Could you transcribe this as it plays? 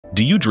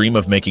Do you dream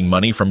of making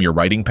money from your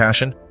writing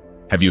passion?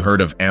 Have you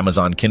heard of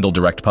Amazon Kindle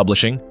Direct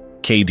Publishing,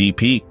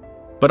 KDP,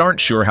 but aren't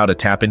sure how to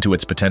tap into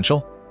its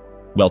potential?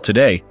 Well,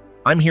 today,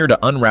 I'm here to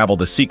unravel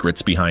the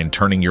secrets behind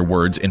turning your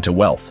words into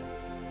wealth.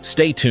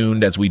 Stay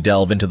tuned as we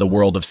delve into the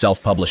world of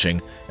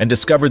self-publishing and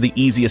discover the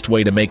easiest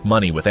way to make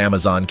money with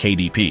Amazon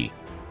KDP.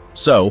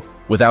 So,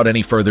 without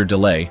any further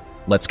delay,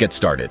 let's get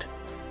started.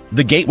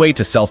 The gateway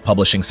to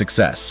self-publishing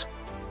success.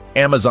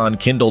 Amazon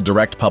Kindle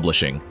Direct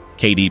Publishing,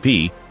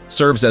 KDP,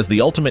 serves as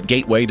the ultimate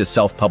gateway to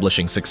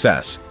self-publishing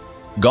success.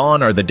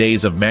 Gone are the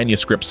days of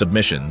manuscript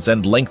submissions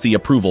and lengthy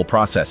approval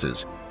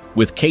processes.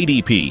 With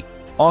KDP,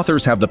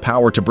 authors have the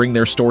power to bring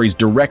their stories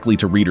directly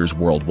to readers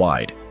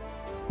worldwide.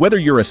 Whether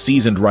you're a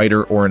seasoned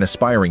writer or an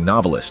aspiring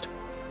novelist,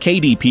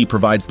 KDP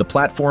provides the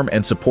platform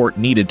and support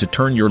needed to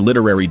turn your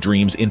literary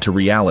dreams into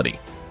reality.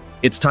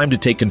 It's time to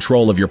take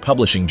control of your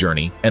publishing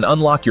journey and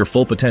unlock your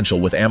full potential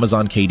with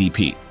Amazon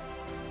KDP.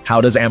 How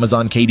does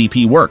Amazon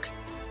KDP work?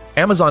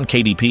 Amazon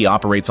KDP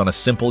operates on a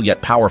simple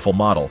yet powerful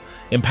model,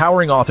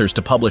 empowering authors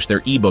to publish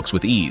their ebooks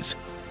with ease.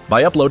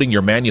 By uploading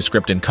your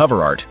manuscript and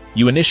cover art,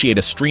 you initiate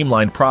a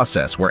streamlined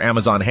process where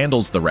Amazon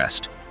handles the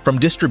rest, from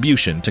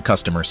distribution to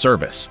customer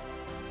service.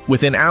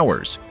 Within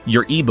hours,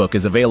 your ebook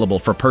is available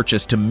for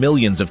purchase to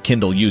millions of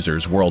Kindle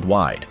users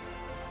worldwide.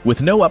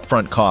 With no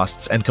upfront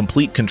costs and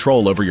complete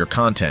control over your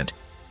content,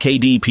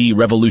 KDP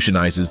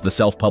revolutionizes the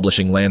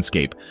self-publishing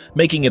landscape,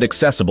 making it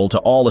accessible to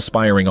all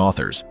aspiring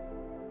authors.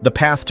 The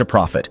path to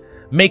profit: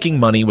 making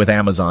money with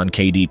Amazon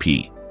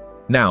KDP.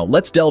 Now,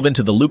 let's delve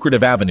into the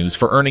lucrative avenues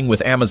for earning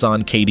with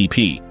Amazon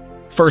KDP.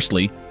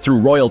 Firstly,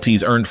 through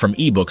royalties earned from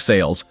ebook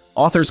sales,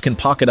 authors can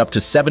pocket up to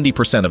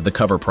 70% of the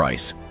cover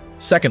price.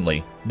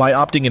 Secondly, by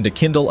opting into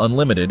Kindle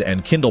Unlimited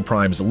and Kindle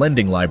Prime's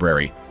lending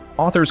library,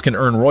 authors can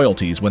earn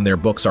royalties when their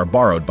books are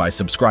borrowed by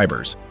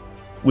subscribers.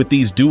 With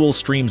these dual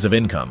streams of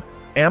income,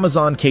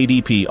 Amazon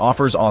KDP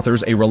offers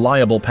authors a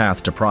reliable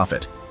path to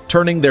profit,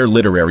 turning their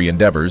literary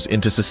endeavors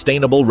into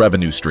sustainable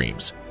revenue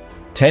streams.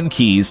 10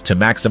 keys to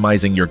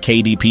maximizing your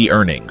KDP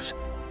earnings.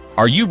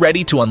 Are you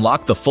ready to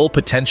unlock the full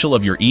potential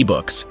of your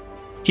ebooks?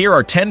 Here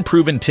are 10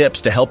 proven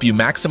tips to help you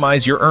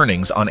maximize your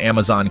earnings on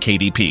Amazon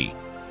KDP.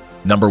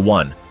 Number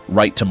 1.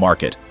 Right to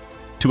market.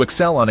 To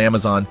excel on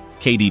Amazon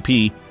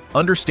KDP,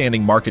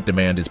 understanding market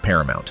demand is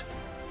paramount.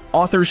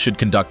 Authors should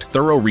conduct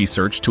thorough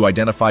research to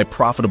identify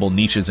profitable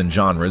niches and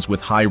genres with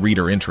high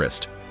reader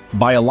interest.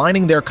 By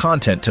aligning their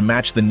content to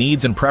match the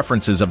needs and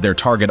preferences of their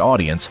target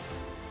audience,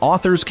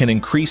 authors can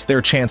increase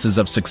their chances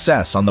of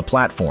success on the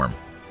platform.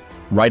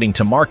 Writing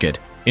to market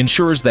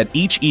ensures that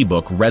each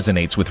ebook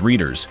resonates with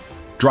readers,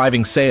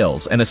 driving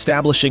sales and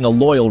establishing a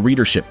loyal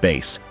readership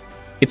base.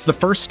 It's the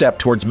first step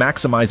towards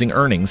maximizing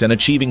earnings and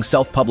achieving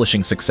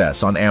self-publishing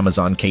success on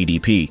Amazon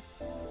KDP.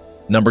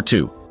 Number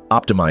 2.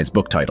 Optimize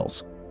book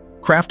titles.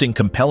 Crafting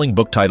compelling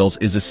book titles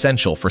is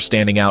essential for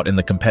standing out in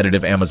the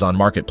competitive Amazon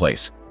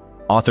marketplace.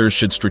 Authors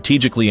should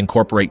strategically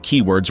incorporate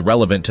keywords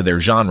relevant to their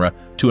genre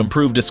to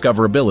improve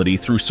discoverability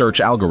through search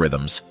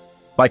algorithms.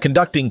 By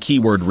conducting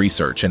keyword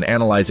research and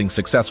analyzing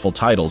successful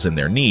titles in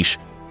their niche,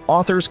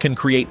 authors can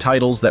create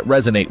titles that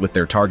resonate with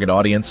their target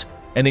audience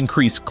and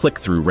increase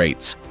click-through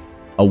rates.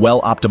 A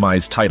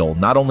well-optimized title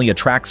not only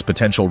attracts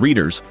potential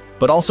readers,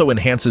 but also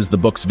enhances the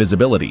book's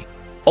visibility,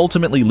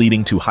 ultimately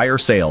leading to higher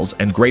sales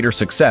and greater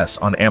success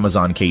on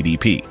Amazon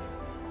KDP.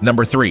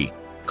 Number 3.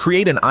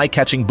 Create an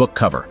eye-catching book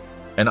cover.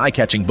 An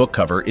eye-catching book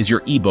cover is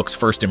your ebook's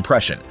first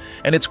impression,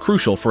 and it's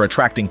crucial for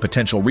attracting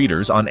potential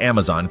readers on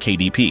Amazon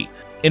KDP.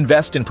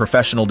 Invest in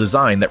professional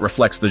design that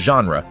reflects the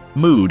genre,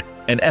 mood,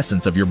 and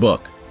essence of your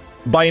book.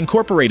 By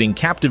incorporating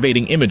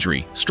captivating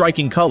imagery,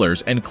 striking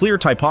colors, and clear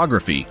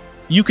typography,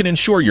 you can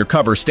ensure your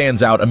cover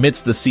stands out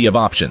amidst the sea of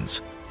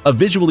options. A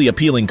visually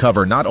appealing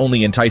cover not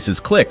only entices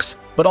clicks,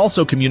 but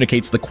also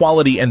communicates the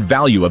quality and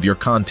value of your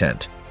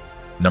content.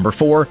 Number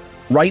 4.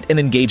 Write an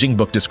engaging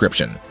book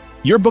description.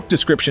 Your book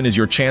description is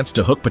your chance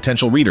to hook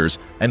potential readers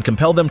and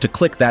compel them to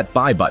click that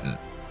buy button.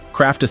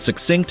 Craft a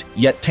succinct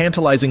yet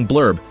tantalizing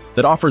blurb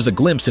that offers a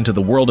glimpse into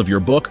the world of your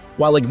book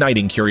while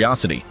igniting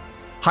curiosity.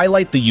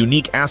 Highlight the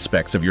unique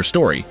aspects of your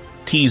story,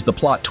 tease the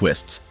plot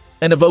twists,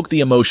 and evoke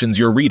the emotions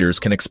your readers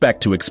can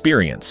expect to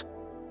experience.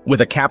 With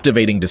a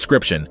captivating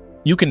description,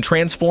 you can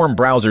transform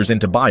browsers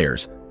into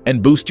buyers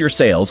and boost your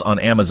sales on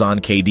Amazon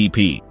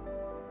KDP.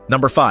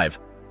 Number 5.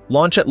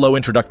 Launch at low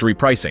introductory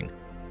pricing.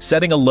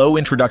 Setting a low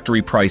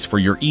introductory price for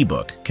your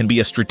ebook can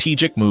be a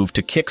strategic move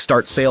to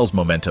kickstart sales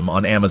momentum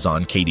on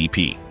Amazon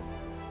KDP.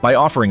 By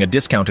offering a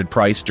discounted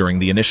price during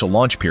the initial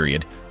launch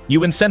period,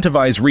 you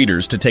incentivize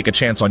readers to take a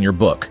chance on your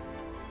book.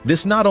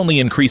 This not only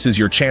increases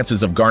your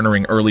chances of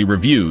garnering early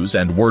reviews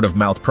and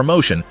word-of-mouth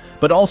promotion,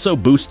 but also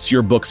boosts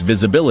your book's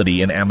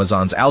visibility in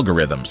Amazon's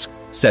algorithms,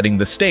 setting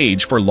the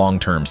stage for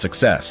long-term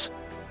success.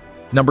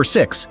 Number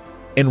 6.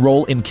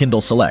 Enroll in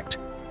Kindle Select.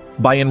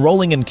 By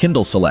enrolling in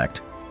Kindle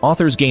Select,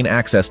 authors gain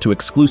access to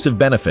exclusive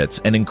benefits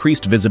and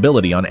increased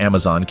visibility on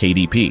Amazon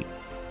KDP.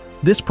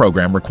 This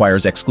program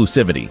requires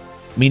exclusivity,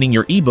 meaning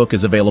your ebook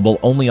is available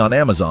only on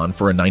Amazon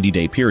for a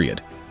 90-day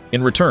period.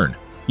 In return,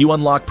 You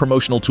unlock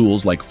promotional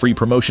tools like free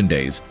promotion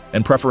days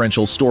and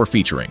preferential store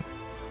featuring.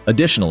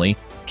 Additionally,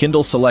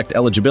 Kindle Select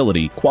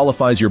eligibility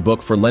qualifies your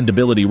book for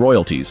lendability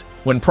royalties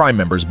when Prime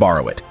members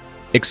borrow it,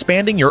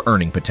 expanding your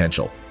earning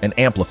potential and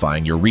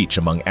amplifying your reach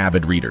among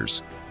avid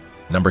readers.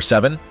 Number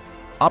 7.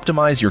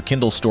 Optimize your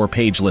Kindle Store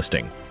page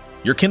listing.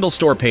 Your Kindle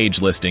Store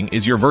page listing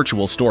is your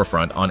virtual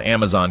storefront on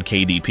Amazon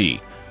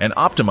KDP, and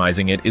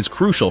optimizing it is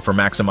crucial for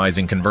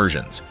maximizing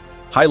conversions.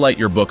 Highlight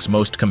your book's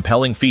most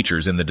compelling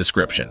features in the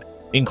description,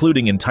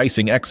 including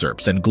enticing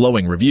excerpts and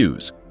glowing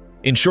reviews.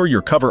 Ensure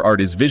your cover art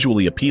is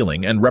visually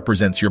appealing and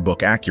represents your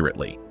book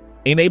accurately.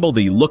 Enable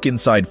the Look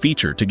Inside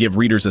feature to give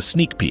readers a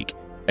sneak peek,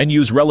 and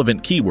use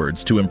relevant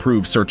keywords to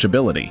improve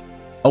searchability.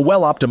 A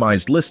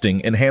well-optimized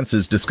listing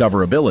enhances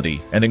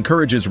discoverability and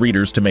encourages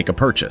readers to make a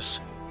purchase.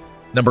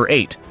 Number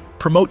 8.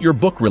 Promote your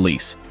book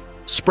release.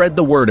 Spread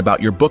the word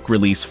about your book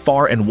release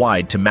far and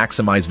wide to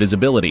maximize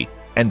visibility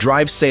and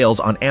drive sales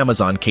on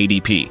Amazon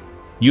KDP.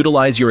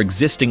 Utilize your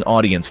existing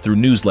audience through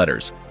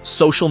newsletters,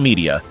 social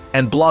media,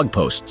 and blog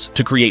posts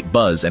to create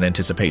buzz and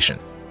anticipation.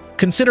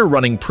 Consider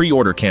running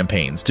pre-order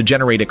campaigns to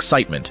generate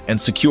excitement and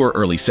secure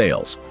early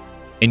sales.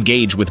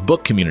 Engage with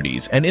book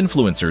communities and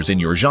influencers in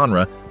your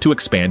genre to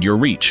expand your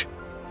reach.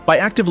 By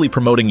actively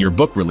promoting your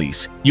book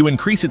release, you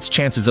increase its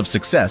chances of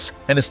success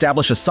and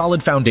establish a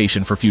solid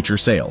foundation for future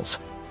sales.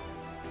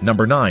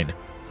 Number 9.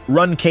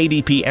 Run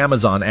KDP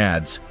Amazon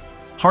ads.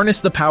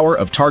 Harness the power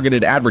of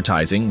targeted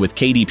advertising with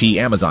KDP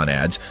Amazon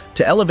ads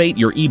to elevate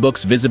your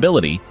ebook's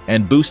visibility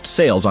and boost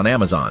sales on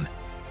Amazon.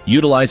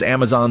 Utilize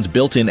Amazon's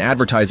built-in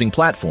advertising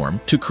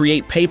platform to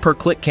create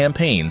pay-per-click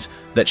campaigns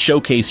that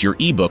showcase your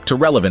ebook to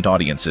relevant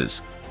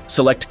audiences.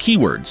 Select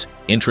keywords,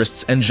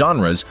 interests, and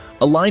genres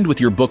aligned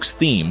with your book's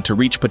theme to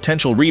reach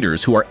potential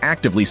readers who are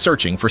actively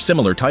searching for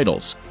similar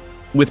titles.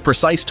 With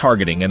precise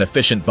targeting and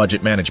efficient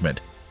budget management,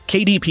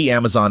 KDP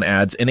Amazon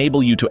ads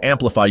enable you to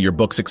amplify your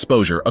book's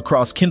exposure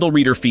across Kindle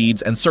reader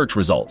feeds and search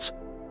results,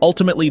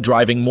 ultimately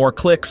driving more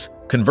clicks,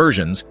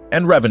 conversions,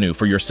 and revenue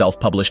for your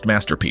self-published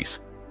masterpiece.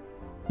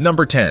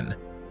 Number 10.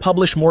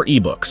 Publish more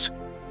ebooks.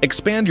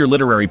 Expand your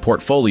literary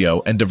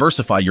portfolio and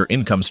diversify your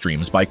income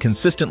streams by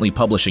consistently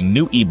publishing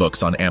new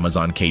ebooks on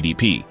Amazon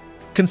KDP.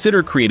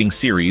 Consider creating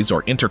series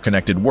or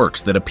interconnected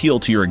works that appeal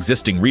to your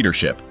existing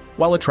readership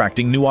while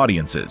attracting new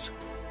audiences.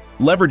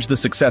 Leverage the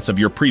success of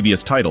your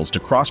previous titles to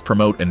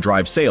cross-promote and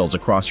drive sales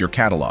across your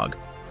catalog.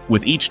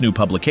 With each new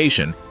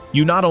publication,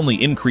 you not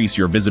only increase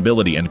your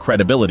visibility and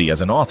credibility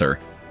as an author,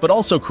 but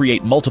also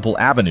create multiple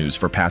avenues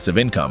for passive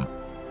income,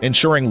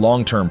 ensuring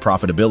long-term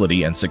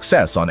profitability and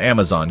success on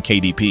Amazon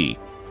KDP.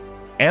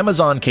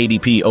 Amazon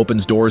KDP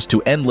opens doors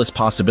to endless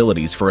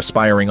possibilities for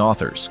aspiring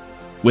authors.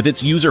 With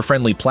its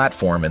user-friendly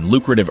platform and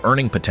lucrative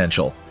earning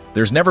potential,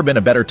 there's never been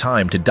a better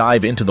time to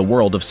dive into the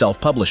world of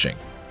self-publishing.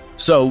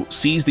 So,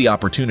 seize the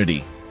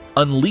opportunity,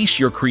 unleash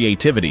your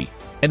creativity,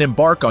 and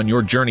embark on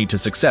your journey to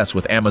success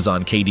with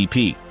Amazon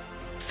KDP.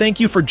 Thank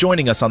you for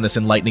joining us on this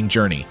enlightening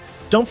journey.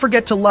 Don't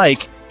forget to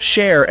like,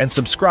 share, and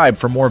subscribe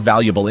for more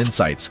valuable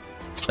insights.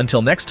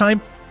 Until next time,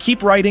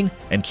 keep writing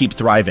and keep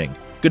thriving.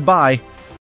 Goodbye.